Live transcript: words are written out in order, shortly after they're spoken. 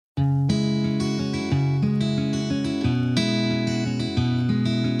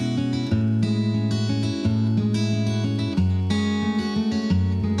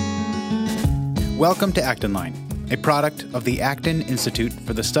Welcome to Acton Line, a product of the Acton Institute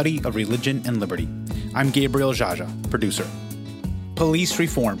for the Study of Religion and Liberty. I'm Gabriel Jaja, producer. Police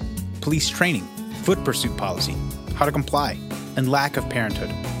reform, police training, foot pursuit policy, how to comply, and lack of parenthood.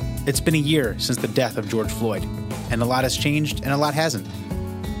 It's been a year since the death of George Floyd, and a lot has changed and a lot hasn't.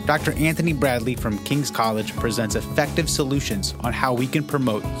 Dr. Anthony Bradley from King's College presents effective solutions on how we can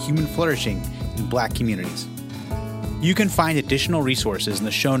promote human flourishing in Black communities. You can find additional resources in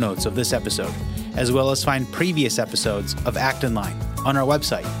the show notes of this episode, as well as find previous episodes of Acton Line on our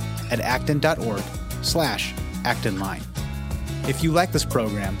website at acton.org/actonline. If you like this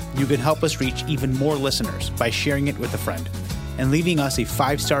program, you can help us reach even more listeners by sharing it with a friend and leaving us a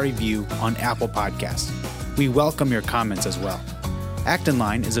 5-star review on Apple Podcasts. We welcome your comments as well. Acton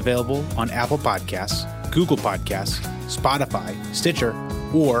Line is available on Apple Podcasts, Google Podcasts, Spotify, Stitcher,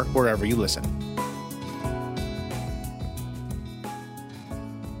 or wherever you listen.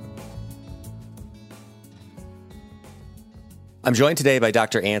 I'm joined today by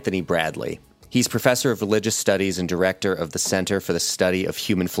Dr. Anthony Bradley. He's professor of religious studies and director of the Center for the Study of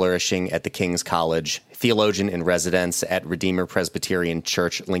Human Flourishing at the King's College, theologian in residence at Redeemer Presbyterian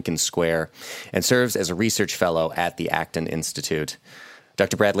Church, Lincoln Square, and serves as a research fellow at the Acton Institute.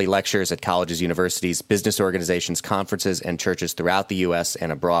 Dr. Bradley lectures at colleges, universities, business organizations, conferences, and churches throughout the U.S.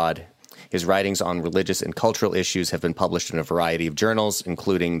 and abroad. His writings on religious and cultural issues have been published in a variety of journals,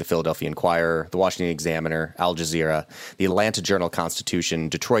 including the Philadelphia Inquirer, the Washington Examiner, Al Jazeera, the Atlanta Journal-Constitution,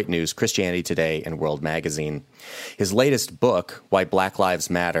 Detroit News, Christianity Today, and World Magazine. His latest book, Why Black Lives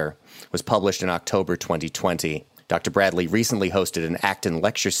Matter, was published in October 2020. Dr. Bradley recently hosted an Acton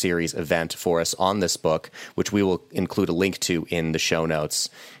Lecture Series event for us on this book, which we will include a link to in the show notes.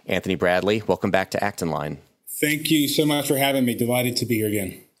 Anthony Bradley, welcome back to Acton Line. Thank you so much for having me. Delighted to be here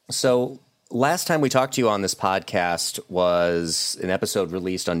again. So last time we talked to you on this podcast was an episode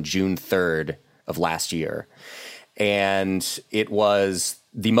released on June 3rd of last year. And it was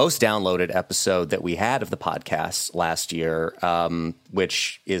the most downloaded episode that we had of the podcast last year,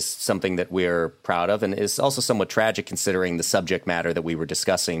 which is something that we're proud of and is also somewhat tragic considering the subject matter that we were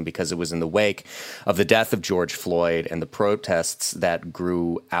discussing, because it was in the wake of the death of George Floyd and the protests that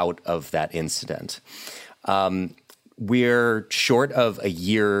grew out of that incident. We're short of a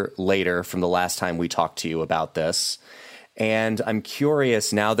year later from the last time we talked to you about this. And I'm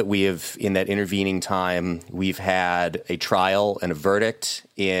curious, now that we have, in that intervening time, we've had a trial and a verdict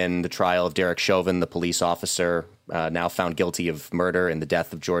in the trial of Derek Chauvin, the police officer, now found guilty of murder in the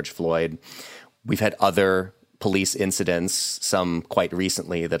death of George Floyd. We've had other police incidents, some quite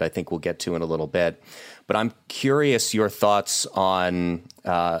recently that I think we'll get to in a little bit. But I'm curious your thoughts on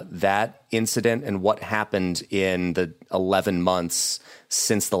that incident and what happened in the 11 months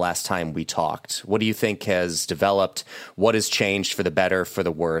since the last time we talked. What do you think has developed? What has changed for the better, for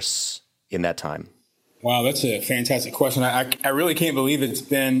the worse in that time? Wow, that's a fantastic question. I really can't believe it's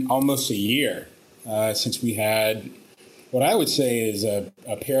been almost a year since we had what I would say is a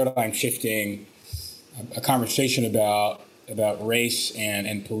paradigm shifting, a conversation about race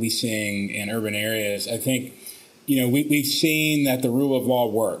and policing in urban areas. I think, we've seen that the rule of law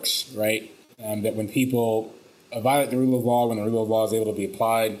works, right? That when people violate the rule of law, when the rule of law is able to be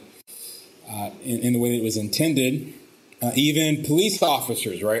applied in the way that it was intended, even police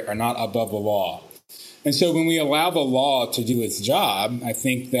officers, right, are not above the law. And so when we allow the law to do its job, I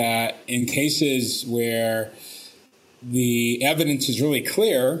think that in cases where the evidence is really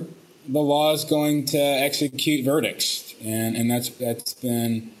clear, the law is going to execute verdicts, and that's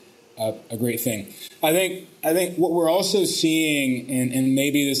been a great thing. I think what we're also seeing, and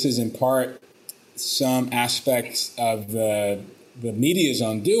maybe this is in part some aspects of the media's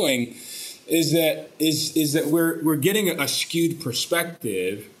undoing, is that we're getting a skewed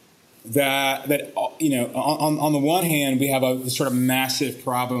perspective that on the one hand we have a sort of massive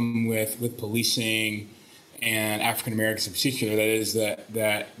problem with policing and African Americans in particular. That is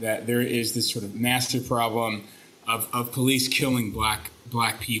that there is this sort of massive problem of police killing black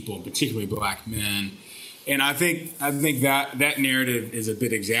people, particularly black men. And I think that narrative is a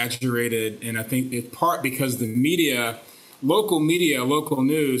bit exaggerated, and I think it's part because the media, local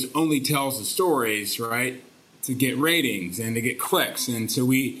news only tells the stories, right, to get ratings and to get clicks, and so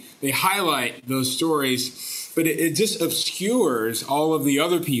they highlight those stories, but it just obscures all of the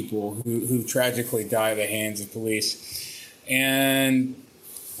other people who tragically die at the hands of police. And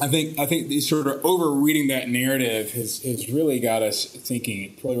I think the sort of overreading that narrative has really got us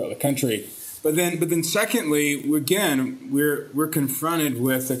thinking probably about the country. But then secondly, we're confronted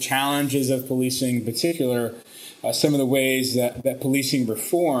with the challenges of policing, in particular, some of the ways that policing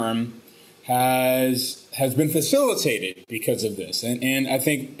reform has has been facilitated because of this. And I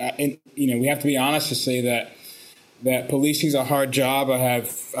think, we have to be honest to say that policing is a hard job. I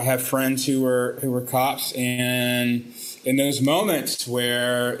have friends who were cops, and in those moments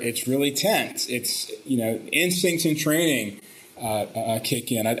where it's really tense, it's, instincts and training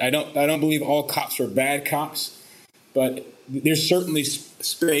kick in. I don't believe all cops are bad cops, but there's certainly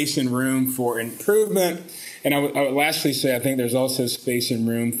space and room for improvement. And I would lastly say, I think there's also space and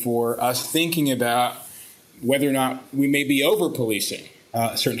room for us thinking about whether or not we may be over-policing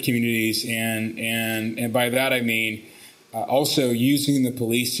certain communities. And by that, I mean also using the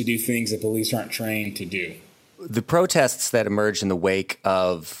police to do things that police aren't trained to do. The protests that emerged in the wake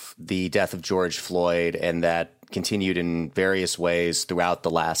of the death of George Floyd and that continued in various ways throughout the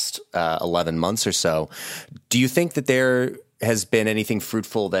last 11 months or so, do you think that there has been anything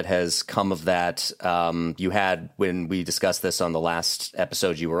fruitful that has come of that? You had, when we discussed this on the last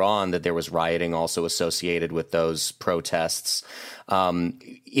episode you were on, that there was rioting also associated with those protests.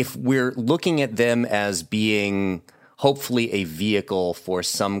 If we're looking at them as being hopefully a vehicle for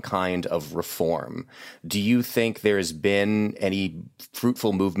some kind of reform, do you think there's been any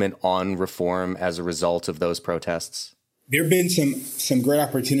fruitful movement on reform as a result of those protests? There have been some great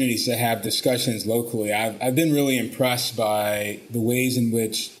opportunities to have discussions locally. I've been really impressed by the ways in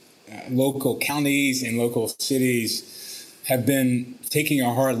which local counties and local cities have been taking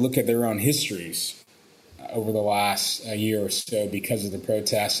a hard look at their own histories over the last year or so because of the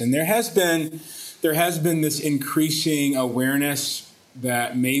protests. And there has been this increasing awareness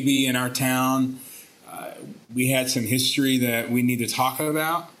that maybe in our town we had some history that we need to talk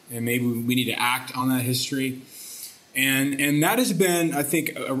about, and maybe we need to act on that history. And that has been, I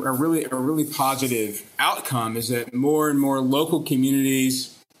think, a really positive outcome, is that more and more local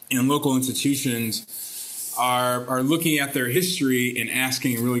communities and local institutions are looking at their history and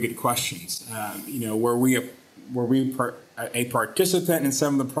asking really good questions. Were we a participant in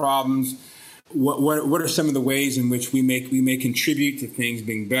some of the problems? What are some of the ways in which we may contribute to things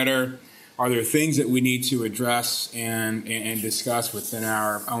being better? Are there things that we need to address and discuss within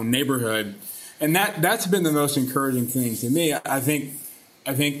our own neighborhood? And that's been the most encouraging thing to me. I think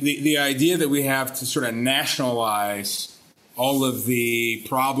the idea that we have to sort of nationalize all of the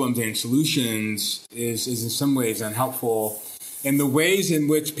problems and solutions is in some ways unhelpful. And the ways in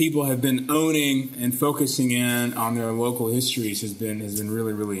which people have been owning and focusing in on their local histories has been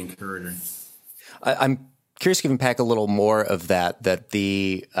really, really encouraging. I'm curious if you can pack a little more of that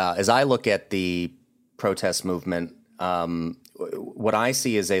as I look at the protest movement, what I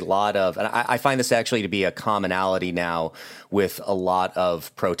see is a lot of, and I find this actually to be a commonality now with a lot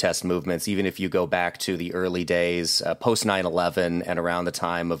of protest movements, even if you go back to the early days, post 9/11 and around the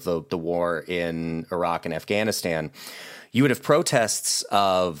time of the war in Iraq and Afghanistan. You would have protests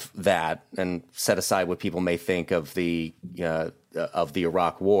of that, and set aside what people may think of the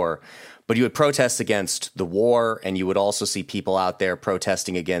Iraq War. But you would protest against the war, and you would also see people out there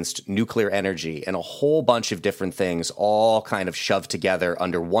protesting against nuclear energy and a whole bunch of different things all kind of shoved together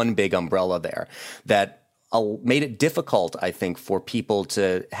under one big umbrella there that made it difficult, I think, for people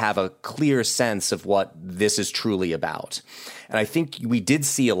to have a clear sense of what this is truly about. And I think we did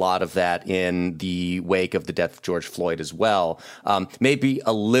see a lot of that in the wake of the death of George Floyd as well. Maybe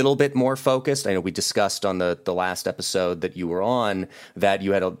a little bit more focused. I know we discussed on the last episode that you were on that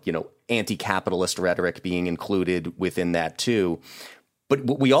you had anti-capitalist rhetoric being included within that too. But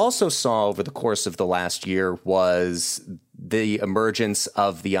what we also saw over the course of the last year was the emergence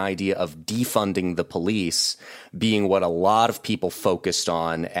of the idea of defunding the police being what a lot of people focused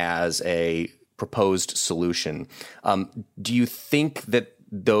on as a proposed solution. Do you think that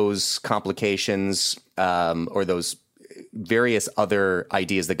those complications or those various other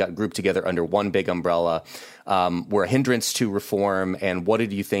ideas that got grouped together under one big umbrella were a hindrance to reform? And what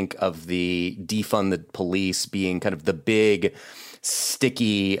did you think of the defund the police being kind of the big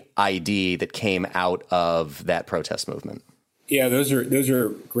sticky ID that came out of that protest movement? Yeah, those are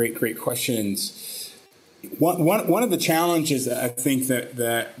great questions. One of the challenges that I think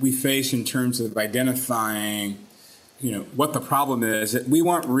that we face in terms of identifying, what the problem is, that we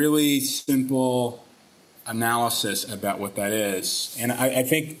want really simple analysis about what that is. And I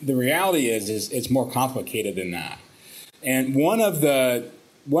think the reality is it's more complicated than that. And one of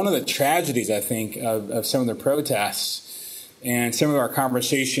the tragedies, I think, of some of the protests and some of our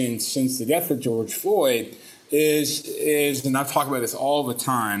conversations since the death of George Floyd is, and I've talked about this all the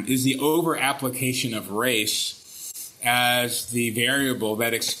time, is the over-application of race as the variable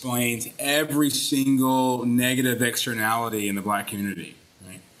that explains every single negative externality in the Black community.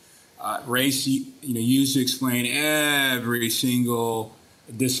 Right? Race, used to explain every single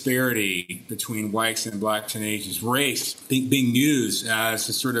disparity between whites and blacks and Asians, race being used as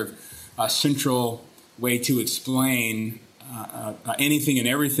a sort of central way to explain anything and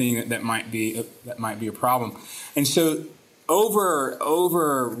everything that might be a problem. And so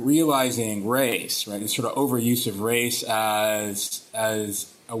over realizing race, right, and sort of overuse of race as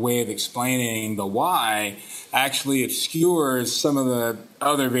a way of explaining the why actually obscures some of the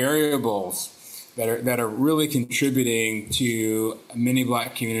other variables that are really contributing to many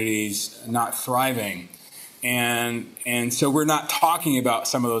black communities not thriving. And so we're not talking about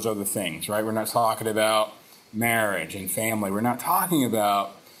some of those other things, right? We're not talking about marriage and family. We're not talking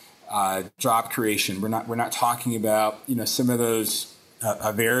about job creation. We're not talking about some of those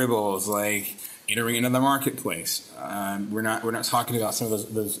variables like entering into the marketplace. We're not talking about some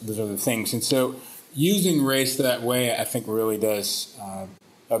of those other things. And so using race that way, I think, really does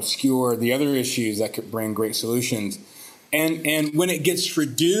obscure the other issues that could bring great solutions. And when it gets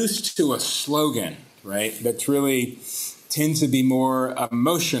reduced to a slogan, right, that's really tends to be more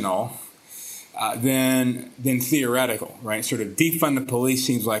emotional than theoretical, right? Sort of defund the police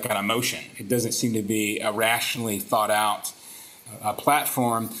seems like an emotion. It doesn't seem to be a rationally thought out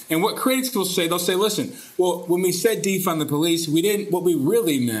platform. And what critics will say, they'll say, listen, well, when we said defund the police, what we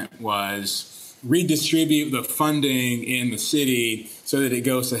really meant was redistribute the funding in the city so that it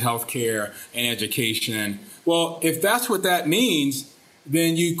goes to healthcare and education. Well, if that's what that means,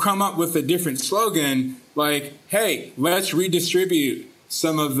 then you come up with a different slogan like, hey, let's redistribute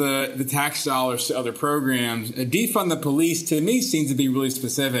some of the tax dollars to other programs. Defund the police, to me, seems to be really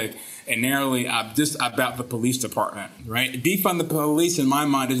specific and narrowly just about the police department, right? Defund the police, in my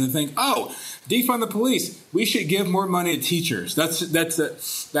mind, doesn't think, oh, defund the police, we should give more money to teachers.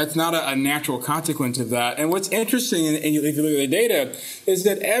 That's not a natural consequence of that. And what's interesting, and if you look at the data, is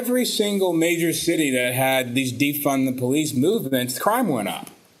that every single major city that had these defund the police movements, crime went up,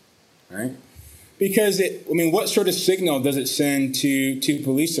 right? Because what sort of signal does it send to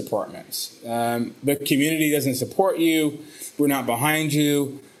police departments? The community doesn't support you. We're not behind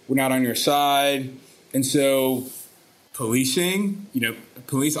you. We're not on your side. And so policing,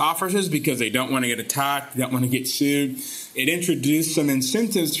 police officers, because they don't want to get attacked, they don't want to get sued, it introduced some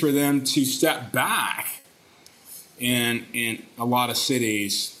incentives for them to step back in a lot of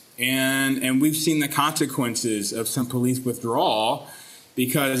cities. And we've seen the consequences of some police withdrawal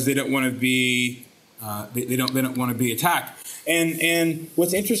because they don't want to be they don't want to be attacked. And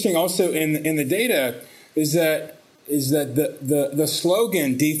what's interesting also in the data is that the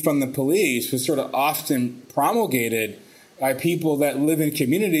slogan defund the police was sort of often promulgated by people that live in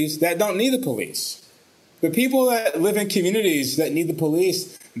communities that don't need the police. The people that live in communities that need the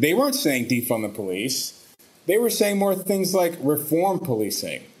police, they weren't saying defund the police. They were saying more things like reform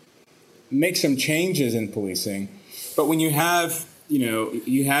policing, make some changes in policing. But when you have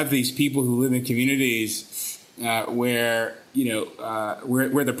these people who live in communities where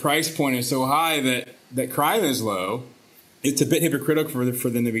the price point is so high that crime is low, it's a bit hypocritical for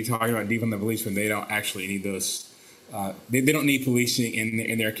them to be talking about defund the police when they don't actually need those. They don't need policing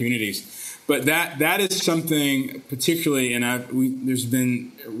in their communities. But that is something particularly, and there's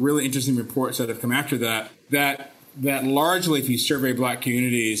been really interesting reports that have come after that largely, if you survey black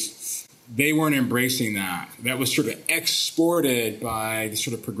communities, they weren't embracing that. That was sort of exported by the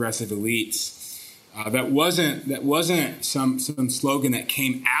sort of progressive elites. That wasn't some slogan that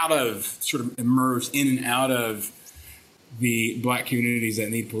came out of, sort of emerged in and out of the black communities that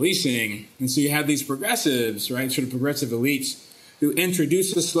need policing. And so you have these progressives, right, sort of progressive elites who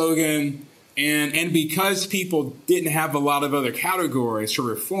introduced the slogan. And because people didn't have a lot of other categories to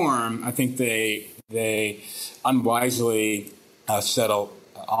reform, I think they unwisely settled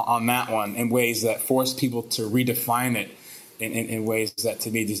on that one in ways that force people to redefine it in ways that,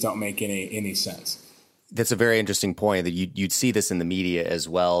 to me, just don't make any sense. That's a very interesting point, that you'd see this in the media as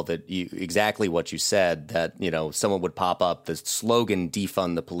well, that exactly what you said, that, someone would pop up, the slogan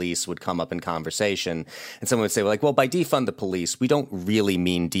defund the police would come up in conversation, and someone would say, well, by defund the police, we don't really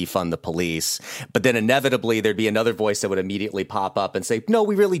mean defund the police. But then inevitably there'd be another voice that would immediately pop up and say, no,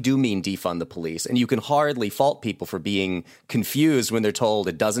 we really do mean defund the police. And you can hardly fault people for being confused when they're told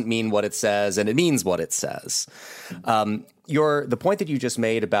it doesn't mean what it says and it means what it says. The point that you just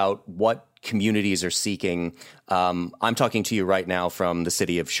made about what communities are seeking, I'm talking to you right now from the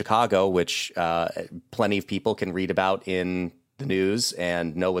city of Chicago, which plenty of people can read about in the news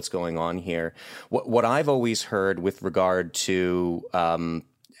and know what's going on here. What I've always heard with regard to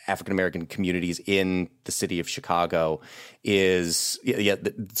African-American communities in the city of Chicago is,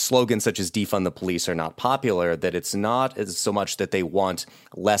 the slogans such as defund the police are not popular, that it's not so much that they want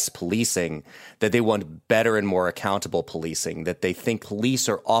less policing, that they want better and more accountable policing, that they think police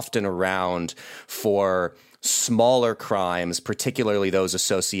are often around for smaller crimes, particularly those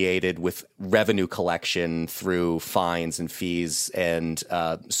associated with revenue collection through fines and fees and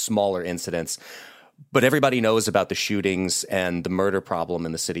smaller incidents. But everybody knows about the shootings and the murder problem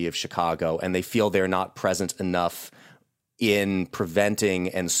in the city of Chicago, and they feel they're not present enough in preventing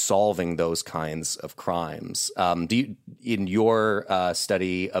and solving those kinds of crimes. In your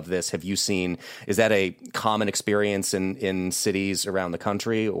study of this, have you seen, is that a common experience in cities around the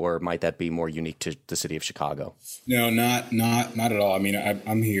country, or might that be more unique to the city of Chicago? No, not at all. I mean,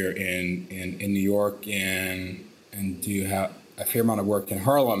 I'm here in New York and do have a fair amount of work in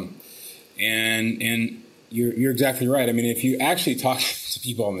Harlem. And you're exactly right. I mean, if you actually talk to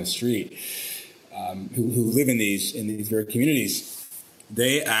people on the street who live in these very communities,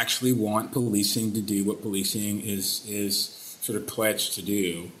 they actually want policing to do what policing is sort of pledged to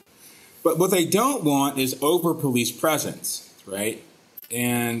do. But what they don't want is over police presence, right?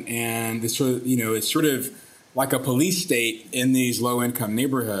 And it's sort of like a police state in these low income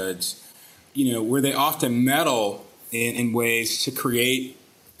neighborhoods, where they often meddle in ways to create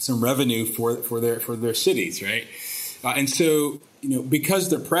some revenue for their cities, right? And so, because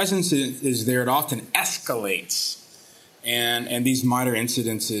their presence is there, it often escalates, and these minor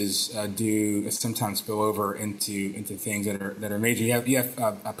incidences do sometimes spill over into things that are major. You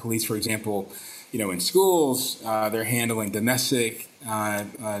have police, for example, in schools, they're handling domestic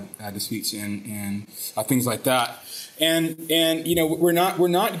disputes and things like that. And we're not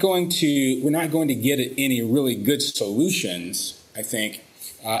going to get at any really good solutions, I think,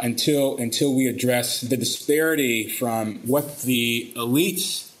 until we address the disparity from what the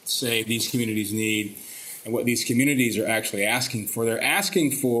elites say these communities need and what these communities are actually asking for. They're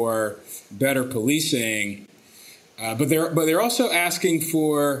asking for better policing, but they're also asking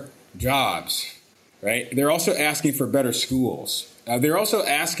for jobs, right? They're also asking for better schools. They're also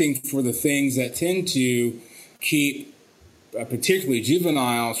asking for the things that tend to keep particularly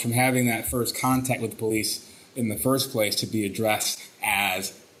juveniles from having that first contact with police in the first place to be addressed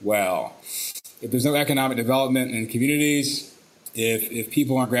as well. If there's no economic development in communities, if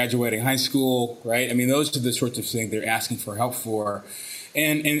people aren't graduating high school, right? I mean, those are the sorts of things they're asking for help for.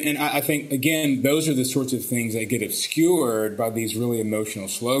 And I think, again, those are the sorts of things that get obscured by these really emotional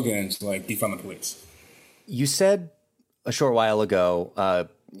slogans like defund the police. You said a short while ago,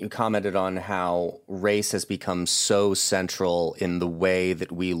 you commented on how race has become so central in the way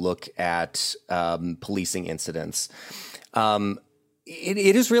that we look at policing incidents.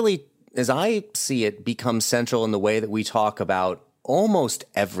 It is really, as I see it, become central in the way that we talk about almost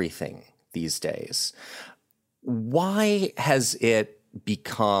everything these days. Why has it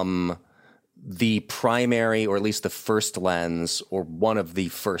become the primary, or at least the first lens, or one of the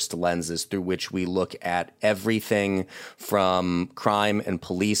first lenses through which we look at everything from crime and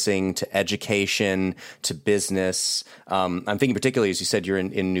policing to education to business? I'm thinking particularly, as you said, you're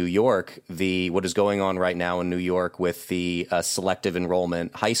in New York, what is going on right now in New York with the selective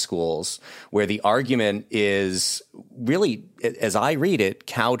enrollment high schools, where the argument is really, as I read it,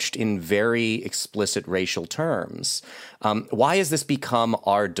 couched in very explicit racial terms. Why has this become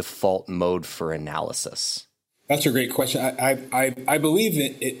our default mode for analysis? That's a great question. I believe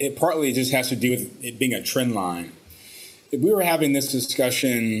it partly just has to do with it being a trend line. If we were having this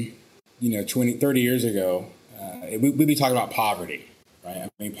discussion, 20, 30 years ago, we'd be talking about poverty, right? I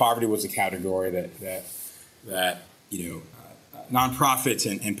mean, poverty was a category that nonprofits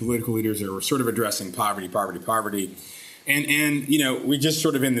and political leaders were sort of addressing poverty. And we're just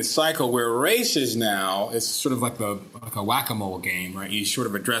sort of in this cycle where race is now, it's sort of like a whack-a-mole game, right? You sort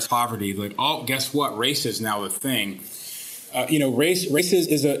of address poverty, like, oh, guess what? Race is now the thing. Race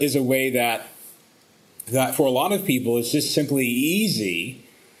is a way that for a lot of people, it's just simply easy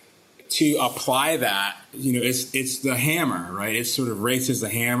to apply that. It's the hammer, right? It's sort of race is the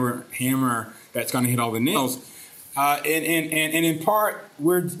hammer that's going to hit all the nails. And in part,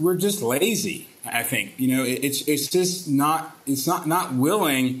 we're just lazy. I think, it's just not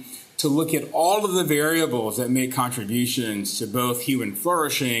willing to look at all of the variables that make contributions to both human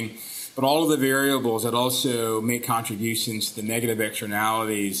flourishing, but all of the variables that also make contributions to the negative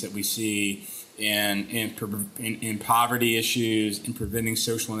externalities that we see in poverty issues, in preventing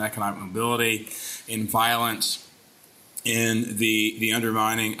social and economic mobility, in violence, in the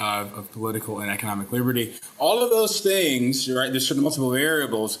undermining of political and economic liberty. All of those things, right, there's sort of multiple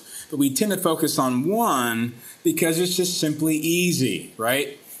variables, but we tend to focus on one because it's just simply easy,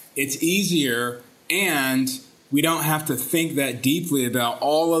 right? it's easier, and we don't have to think that deeply about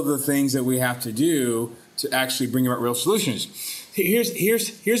all of the things that we have to do to actually bring about real solutions.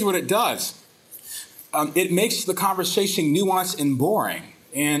 Here's what it does. It makes the conversation nuanced and boring.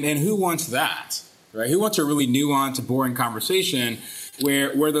 And who wants that, right? Who wants a really nuanced, boring conversation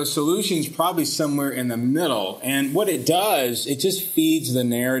where the solution's probably somewhere in the middle? And what it does, it just feeds the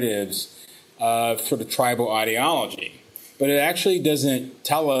narratives of sort of tribal ideology. But it actually doesn't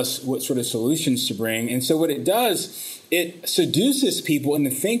tell us what sort of solutions to bring. And so what it does, it seduces people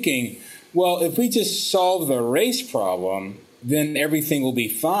into thinking, well, if we just solve the race problem, then everything will be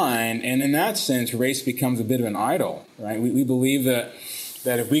fine. And in that sense, race becomes a bit of an idol, right? We believe that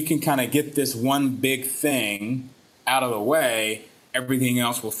if we can kind of get this one big thing out of the way, everything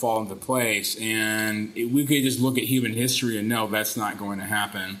else will fall into place. And we could just look at human history and know that's not going to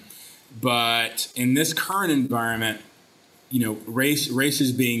happen. But in this current environment, race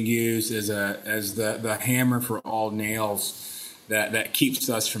is being used as the hammer for all nails that keeps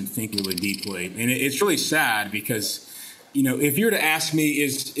us from thinking really deeply. And it's really sad because, if you were to ask me,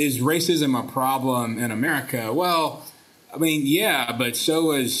 is racism a problem in America? Well, I mean, yeah, but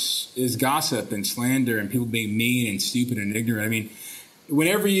so is gossip and slander and people being mean and stupid and ignorant. I mean,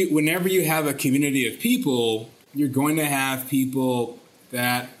 whenever you have a community of people, you're going to have people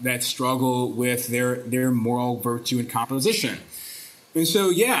that struggle with their moral virtue and composition. And so,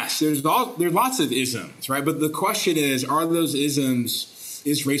 yes, there's lots of isms, right? But the question is racism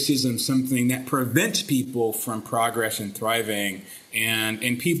something that prevents people from progress and thriving?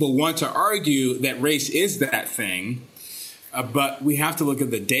 And people want to argue that race is that thing, but we have to look at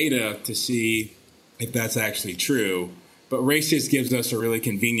the data to see if that's actually true. But racist gives us a really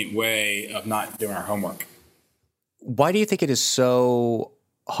convenient way of not doing our homework. Why do you think it is so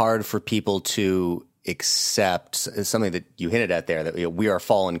hard for people to accept something that you hinted at there, that we are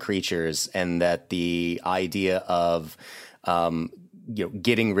fallen creatures, and that the idea of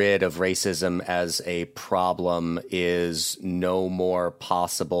getting rid of racism as a problem is no more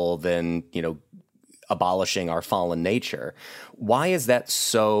possible than abolishing our fallen nature? Why is that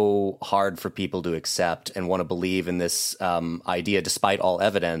so hard for people to accept and want to believe in this idea, despite all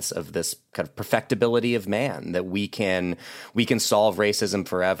evidence of this kind of perfectibility of man, that we can solve racism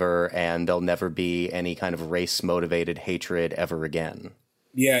forever and there'll never be any kind of race-motivated hatred ever again?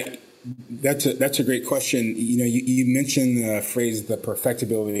 Yeah, that's a great question. You mentioned the phrase "the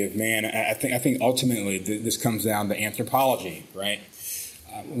perfectibility of man." I think ultimately this comes down to anthropology, right?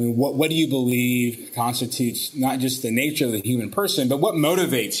 I mean, what do you believe constitutes not just the nature of the human person, but what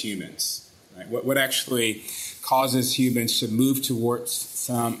motivates humans? Right? What actually causes humans to move towards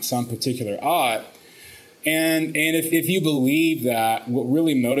some particular ought? And if you believe that what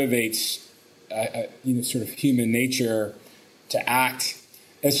really motivates sort of human nature to act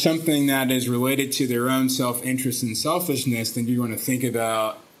as something that is related to their own self-interest and selfishness, then you're going to think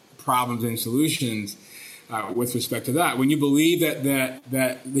about problems and solutions with respect to that. When you believe that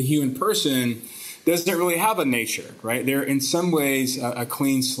the human person doesn't really have a nature, right? They're in some ways a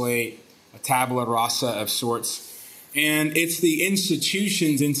clean slate, a tabula rasa of sorts. And it's the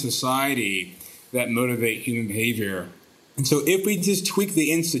institutions in society that motivate human behavior. And so if we just tweak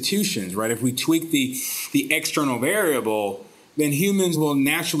the institutions, right, if we tweak the external variable, then humans will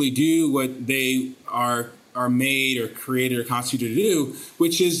naturally do what they are made or created or constituted to do,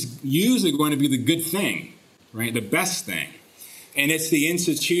 which is usually going to be the good thing, right, the best thing. And it's the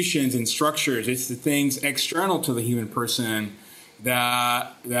institutions and structures, it's the things external to the human person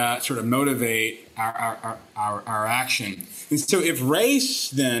that sort of motivate our action. And so if race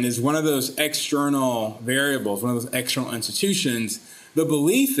then is one of those external variables, one of those external institutions, the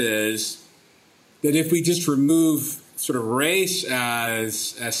belief is that if we just remove sort of race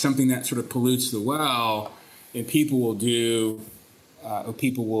as something that sort of pollutes the well, and people will do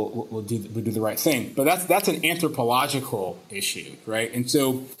the right thing. But that's an anthropological issue, right? And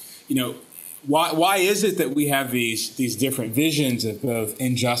so, why is it that we have these different visions of both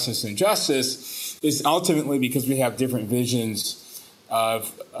injustice and justice? Is ultimately because we have different visions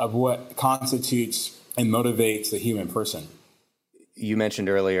of what constitutes and motivates the human person. You mentioned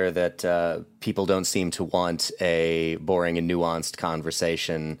earlier that people don't seem to want a boring and nuanced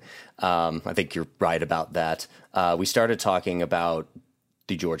conversation. I think you're right about that. We started talking about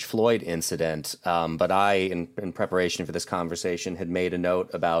the George Floyd incident, but I, in preparation for this conversation, had made a note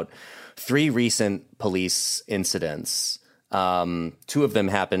about 3 recent police incidents. 2 of them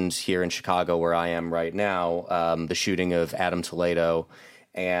happened here in Chicago, where I am right now, the shooting of Adam Toledo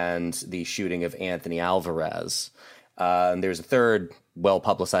and the shooting of Anthony Alvarez. And there's a third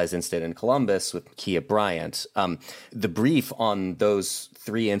well-publicized incident in Columbus with Ma'Khia Bryant. The brief on those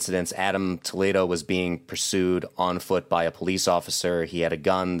three incidents, Adam Toledo was being pursued on foot by a police officer. He had a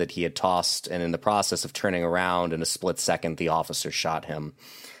gun that he had tossed, and in the process of turning around in a split second, the officer shot him.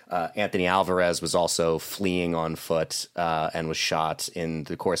 Anthony Alvarez was also fleeing on foot and was shot in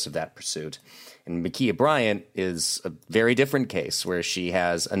the course of that pursuit. And Ma'Khia Bryant is a very different case where she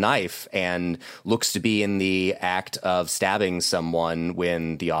has a knife and looks to be in the act of stabbing someone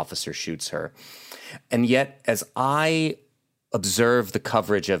when the officer shoots her. And yet, as I observe the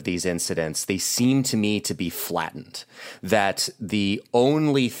coverage of these incidents, they seem to me to be flattened. That the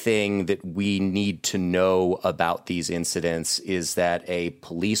only thing that we need to know about these incidents is that a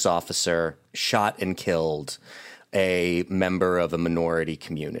police officer shot and killed a member of a minority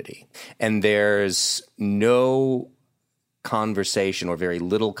community. And there's no conversation or very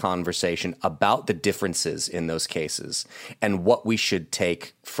little conversation about the differences in those cases and what we should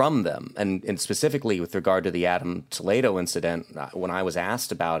take from them. And specifically with regard to the Adam Toledo incident, when I was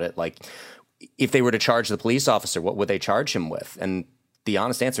asked about it, like, if they were to charge the police officer, what would they charge him with? And the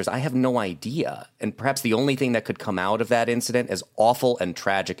honest answer is, I have no idea. And perhaps the only thing that could come out of that incident, as awful and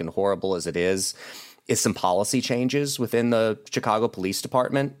tragic and horrible as it is some policy changes within the Chicago Police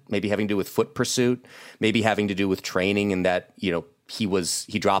Department, maybe having to do with foot pursuit, maybe having to do with training, and that, you know, he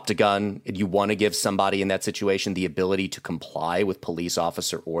dropped a gun, and you want to give somebody in that situation the ability to comply with police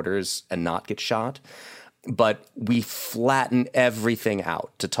officer orders and not get shot. But we flatten everything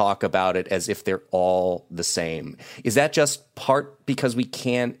out to talk about it as if they're all the same. Is that just part because we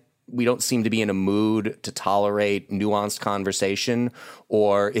don't seem to be in a mood to tolerate nuanced conversation?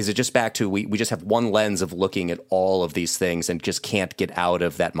 Or is it just back to we just have one lens of looking at all of these things and just can't get out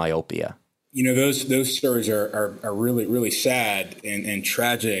of that myopia? You know, those stories are really, really sad and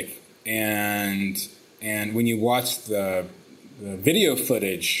tragic. And when you watch the video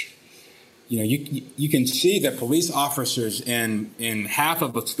footage, you know, you can see that police officers in half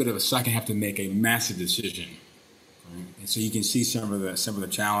of a split of a second have to make a massive decision. And so you can see some of the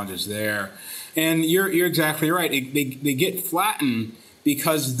challenges there, and you're exactly right. They get flattened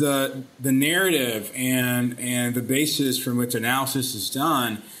because the narrative and the basis from which analysis is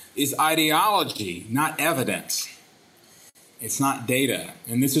done is ideology, not evidence. It's not data,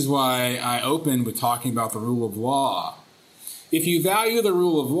 and this is why I opened with talking about the rule of law. If you value the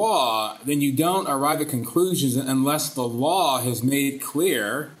rule of law, then you don't arrive at conclusions unless the law has made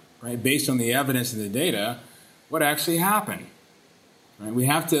clear, right, based on the evidence and the data, what actually happened. Right? We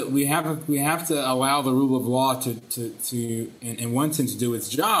have to allow the rule of law to in one sense do its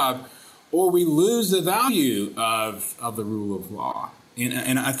job, or we lose the value of the rule of law.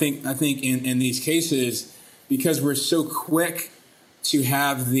 And I think in these cases, because we're so quick to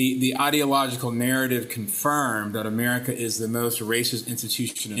have the ideological narrative confirmed that America is the most racist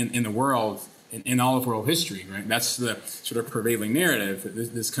institution in the world, in all of world history, right? That's the sort of prevailing narrative,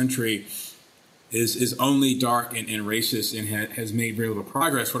 that this country is only dark and racist and has made very little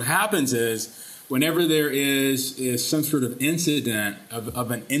progress. What happens is, whenever there is some sort of incident of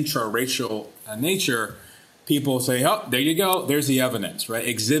an intra-racial nature, people say, oh, there you go, there's the evidence, right?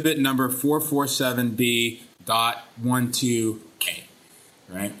 Exhibit number 447B.12K,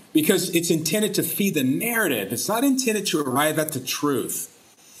 right? Because it's intended to feed the narrative. It's not intended to arrive at the truth.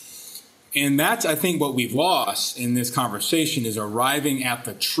 And that's, I think, what we've lost in this conversation, is arriving at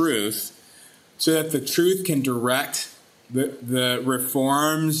the truth, so that the truth can direct the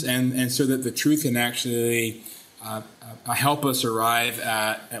reforms, and so that the truth can actually help us arrive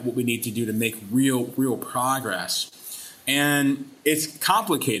at what we need to do to make real progress. And it's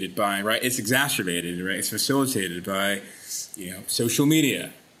complicated by, right? It's exacerbated, right? It's facilitated by, you know, social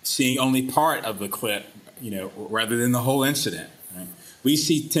media, seeing only part of the clip, you know, rather than the whole incident. Right? We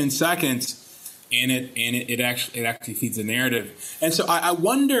see 10 seconds. And it actually feeds the narrative. And so I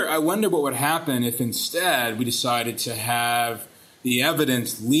wonder what would happen if instead we decided to have the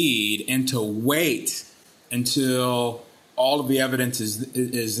evidence lead and to wait until all of the evidence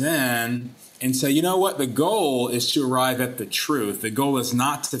is in, and say, you know what, the goal is to arrive at the truth. The goal is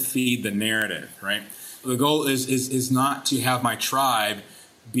not to feed the narrative, right? The goal is not to have my tribe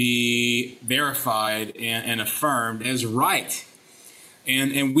be verified and affirmed as right.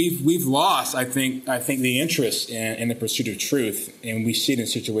 And we've lost, I think the interest in the pursuit of truth, and we see it in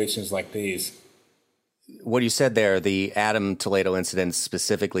situations like these. What you said there, the Adam Toledo incident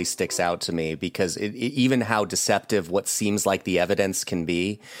specifically sticks out to me, because even how deceptive what seems like the evidence can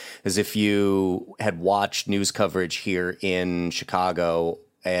be, is if you had watched news coverage here in Chicago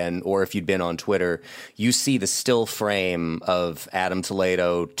or if you'd been on Twitter, you see the still frame of Adam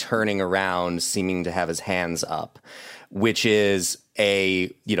Toledo turning around, seeming to have his hands up, which is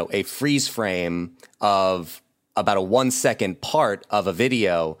a freeze frame of about a 1 second part of a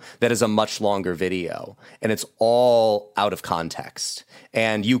video that is a much longer video, and it's all out of context.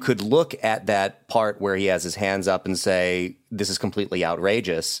 And you could look at that part where he has his hands up and say, this is completely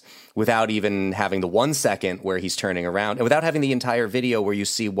outrageous, without even having the 1 second where he's turning around, and without having the entire video where you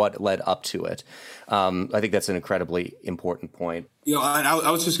see what led up to it. I think that's an incredibly important point.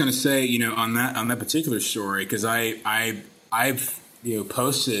 I was just going to say, on that particular story, because I've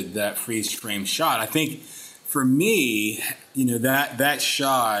posted that freeze frame shot. I think for me, that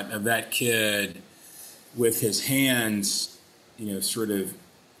shot of that kid with his hands, sort of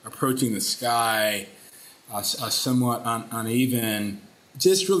approaching the sky, somewhat uneven,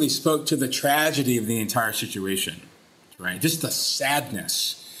 just really spoke to the tragedy of the entire situation, right? Just the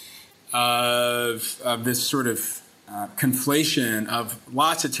sadness of this sort of conflation of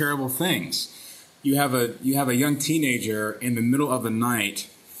lots of terrible things. You have a young teenager in the middle of the night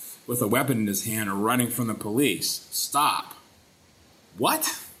with a weapon in his hand running from the police. Stop.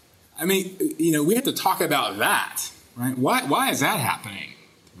 What? I mean, we have to talk about that, right? Why is that happening,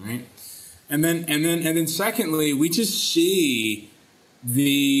 right? And then secondly, we just see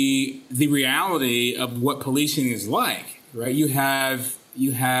the reality of what policing is like, right? You have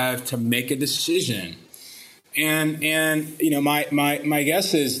to make a decision. And my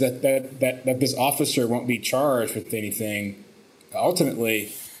guess is that this officer won't be charged with anything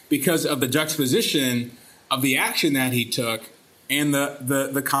ultimately, because of the juxtaposition of the action that he took and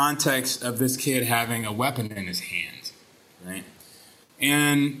the context of this kid having a weapon in his hand, right?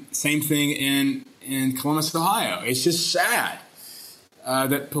 And same thing in Columbus, Ohio. It's just sad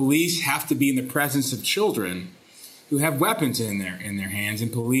that police have to be in the presence of children who have weapons in their hands,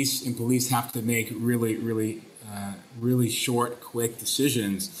 and police have to make really short, quick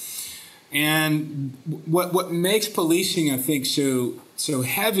decisions. And what makes policing, I think, so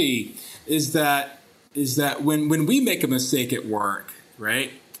heavy is that when we make a mistake at work,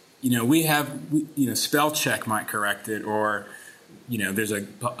 right? We have spell check might correct it, or there's a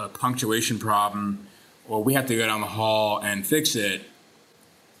punctuation problem, or we have to go down the hall and fix it.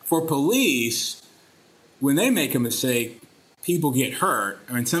 For police, when they make a mistake, people get hurt,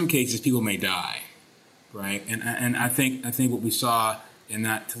 or in some cases, people may die, right? And I think what we saw in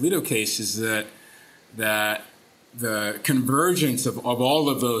that Toledo case is that the convergence of all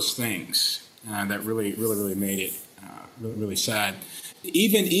of those things that really made it really sad.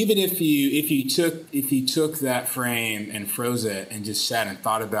 Even if you took that frame and froze it and just sat and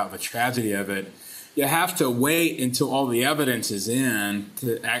thought about the tragedy of it, you have to wait until all the evidence is in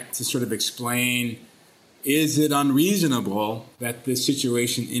to sort of explain, is it unreasonable that this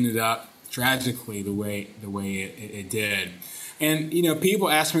situation ended up tragically the way it did? And people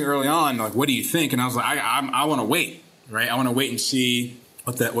asked me early on, like, what do you think? And I was like, I want to wait, right? I want to wait and see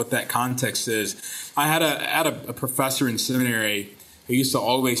what that context is. I had a professor in seminary who used to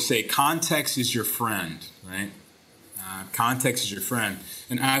always say, context is your friend, right? Context is your friend.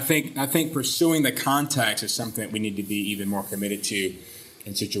 And I think pursuing the context is something that we need to be even more committed to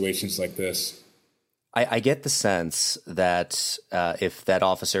in situations like this. I get the sense that if that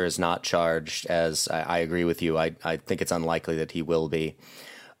officer is not charged, as I agree with you, I think it's unlikely that he will be,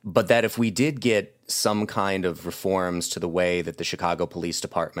 but that if we did get some kind of reforms to the way that the Chicago Police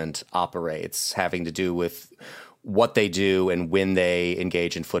Department operates, having to do with what they do and when they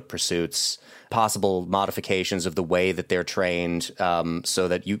engage in foot pursuits, possible modifications of the way that they're trained, so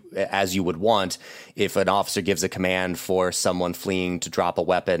that as you would want, if an officer gives a command for someone fleeing to drop a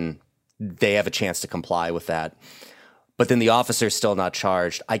weapon, they have a chance to comply with that. But then the officer's still not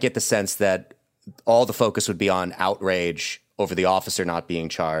charged. I get the sense that all the focus would be on outrage over the officer not being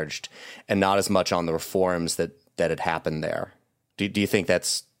charged and not as much on the reforms that had happened there. Do you think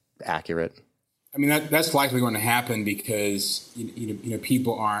that's accurate? I mean, that's likely going to happen because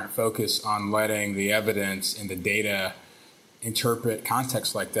people aren't focused on letting the evidence and the data interpret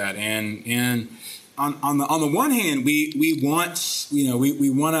context like that. And on the one hand, we want some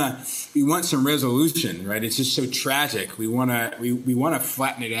resolution, right? It's just so tragic. We want to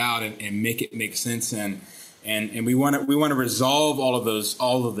flatten it out and make it make sense, and we want to resolve all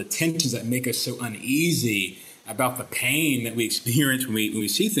of the tensions that make us so uneasy about the pain that we experience when we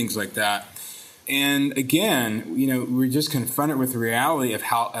see things like that. And again, we're just confronted with the reality of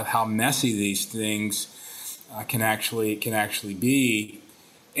how messy these things can actually be.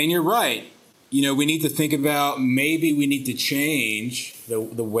 And you're right. We need to think about, maybe we need to change the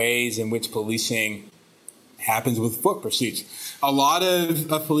ways in which policing happens with foot pursuits. A lot of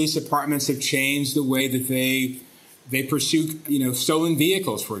police departments have changed the way that they pursue, stolen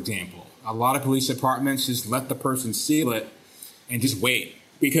vehicles, for example. A lot of police departments just let the person steal it and just wait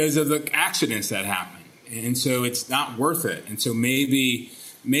because of the accidents that happen. And so it's not worth it. And so maybe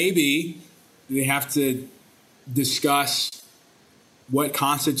they have to discuss what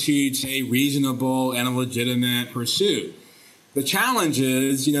constitutes a reasonable and a legitimate pursuit. The challenge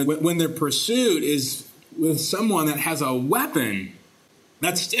is, when the pursuit is with someone that has a weapon,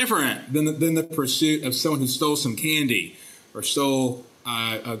 that's different than the pursuit of someone who stole some candy or stole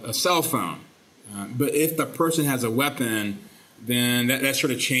a cell phone. But if the person has a weapon, then that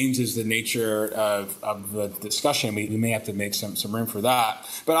sort of changes the nature of the discussion. We may have to make some room for that.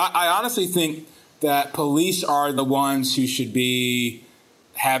 But I honestly think that police are the ones who should be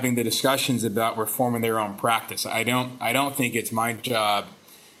having the discussions about reforming their own practice. I don't think it's my job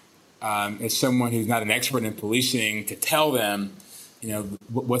as someone who's not an expert in policing to tell them,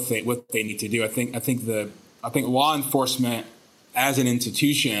 what they need to do. I think law enforcement as an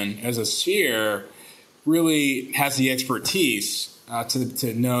institution, as a sphere, really has the expertise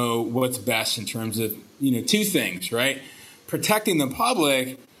to know what's best in terms of two things, right? Protecting the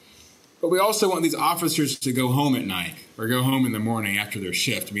public, but we also want these officers to go home at night or go home in the morning after their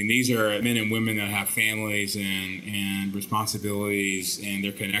shift. I mean, these are men and women that have families and responsibilities, and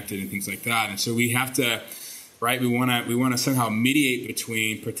they're connected and things like that. And so we have to, right? We want to somehow mediate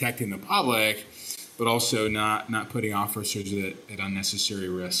between protecting the public, but also not putting officers at unnecessary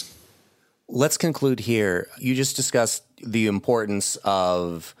risk. Let's conclude here. You just discussed the importance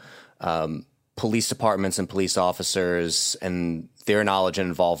of police departments and police officers and their knowledge and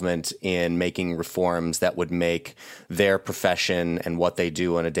involvement in making reforms that would make their profession and what they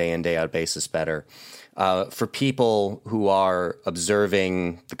do on a day in, day out basis better. For people who are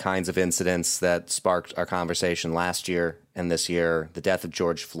observing the kinds of incidents that sparked our conversation last year and this year, the death of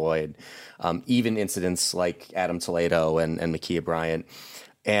George Floyd, even incidents like Adam Toledo and Ma'Khia Bryant,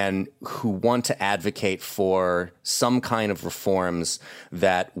 and who want to advocate for some kind of reforms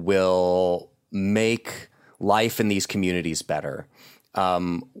that will make life in these communities better.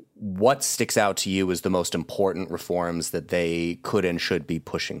 What sticks out to you as the most important reforms that they could and should be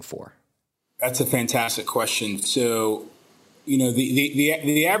pushing for? That's a fantastic question. So,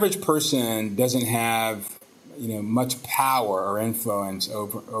 the average person doesn't have, much power or influence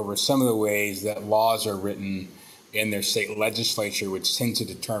over some of the ways that laws are written in their state legislature, which tend to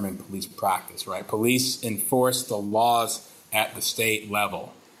determine police practice, right? Police enforce the laws at the state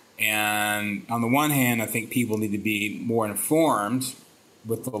level. And on the one hand, I think people need to be more informed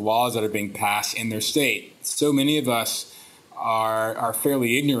with the laws that are being passed in their state. So many of us are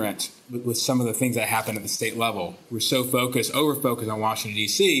fairly ignorant with some of the things that happen at the state level. We're so over-focused on Washington,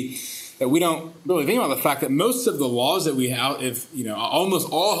 D.C., that we don't really think about the fact that most of the laws that we have, almost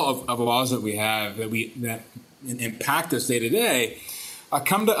all of the laws that we have that impact us day to day,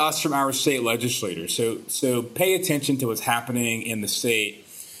 come to us from our state legislators. So pay attention to what's happening in the state.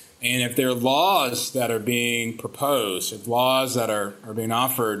 And if there are laws that are being proposed, if laws that are being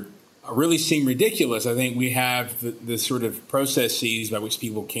offered really seem ridiculous, I think we have the sort of processes by which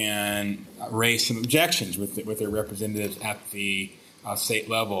people can raise some objections with their representatives at the state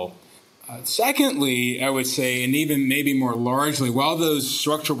level. Secondly, I would say, and even maybe more largely, while those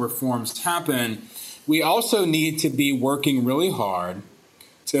structural reforms happen, we also need to be working really hard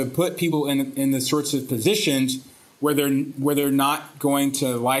to put people in the sorts of positions where they're not going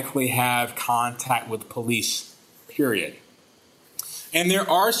to likely have contact with police, period. And there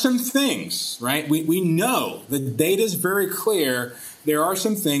are some things, right? We know the data is very clear. There are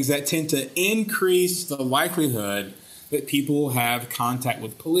some things that tend to increase the likelihood that people will have contact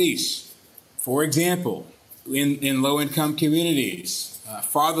with police. For example, in low-income communities,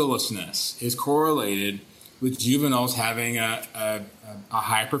 fatherlessness is correlated with juveniles having a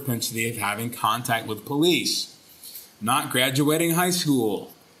high propensity of having contact with police. Not graduating high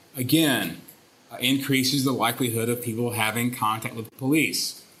school, again, increases the likelihood of people having contact with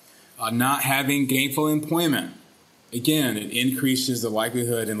police. Not having gainful employment, again, it increases the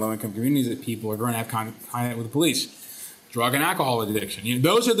likelihood in low-income communities that people are going to have contact with the police. Drug and alcohol addiction.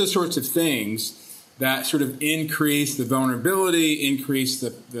 Those are the sorts of things that sort of increase the vulnerability, increase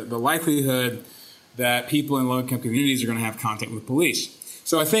the likelihood that people in low-income communities are going to have contact with police.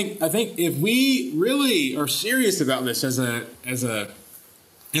 So I think if we really are serious about this as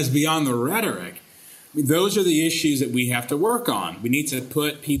beyond the rhetoric, those are the issues that we have to work on. We need to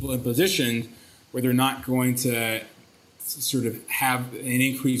put people in positions where they're not going to sort of have an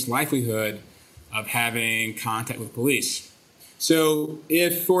increased likelihood of having contact with police. So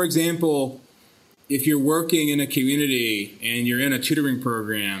if, for example, if you're working in a community and you're in a tutoring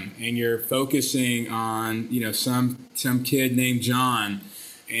program and you're focusing on, some kid named John,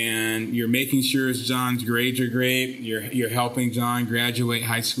 and you're making sure John's grades are great, you're helping John graduate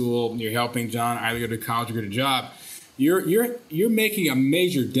high school, you're helping John either go to college or get a job, you're making a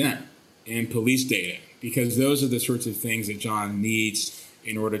major dent in police data, because those are the sorts of things that John needs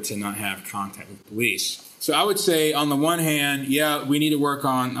in order to not have contact with police. So I would say, on the one hand, we need to work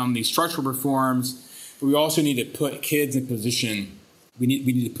on these structural reforms, but we also need to put kids in position. We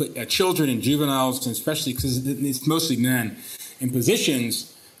need to put children and juveniles, and especially because it's mostly men, in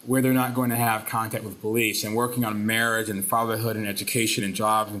positions where they're not going to have contact with police, and working on marriage and fatherhood and education and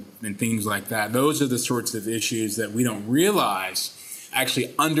jobs and things like that. Those are the sorts of issues that we don't realize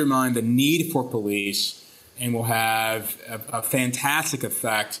actually undermine the need for police and will have a fantastic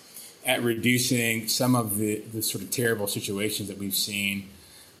effect at reducing some of the sort of terrible situations that we've seen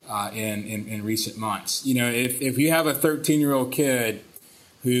in recent months. If you have a 13-year-old kid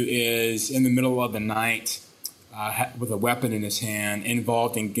who is in the middle of the night with a weapon in his hand,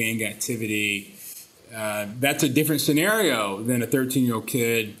 involved in gang activity, that's a different scenario than a 13-year-old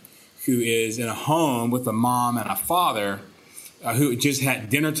kid who is in a home with a mom and a father who just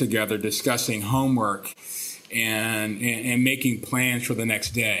had dinner together, discussing homework and making plans for the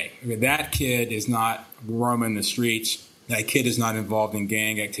next day. That kid is not roaming the streets. That kid is not involved in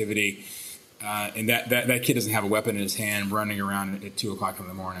gang activity. And that kid doesn't have a weapon in his hand running around at 2 o'clock in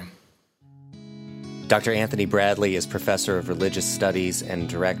the morning. Dr. Anthony Bradley is professor of religious studies and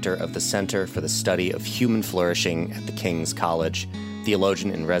director of the Center for the Study of Human Flourishing at the King's College,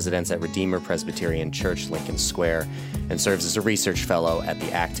 theologian in residence at Redeemer Presbyterian Church, Lincoln Square, and serves as a research fellow at the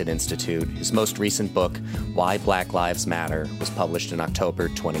Acton Institute. His most recent book, Why Black Lives Matter, was published in October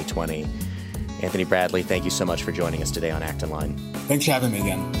 2020. Anthony Bradley, thank you so much for joining us today on Acton Line. Thanks for having me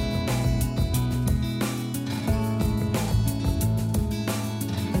again.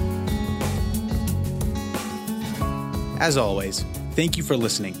 As always, thank you for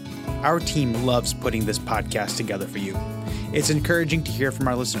listening. Our team loves putting this podcast together for you. It's encouraging to hear from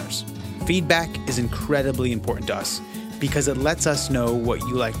our listeners. Feedback is incredibly important to us because it lets us know what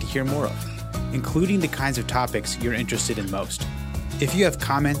you like to hear more of, including the kinds of topics you're interested in most. If you have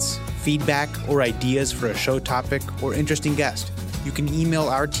comments, feedback, or ideas for a show topic or interesting guest, you can email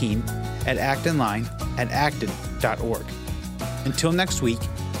our team at actonline@acton.org. Until next week,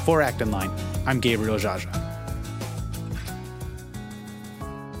 for Acton Line, I'm Gabriel Jaja.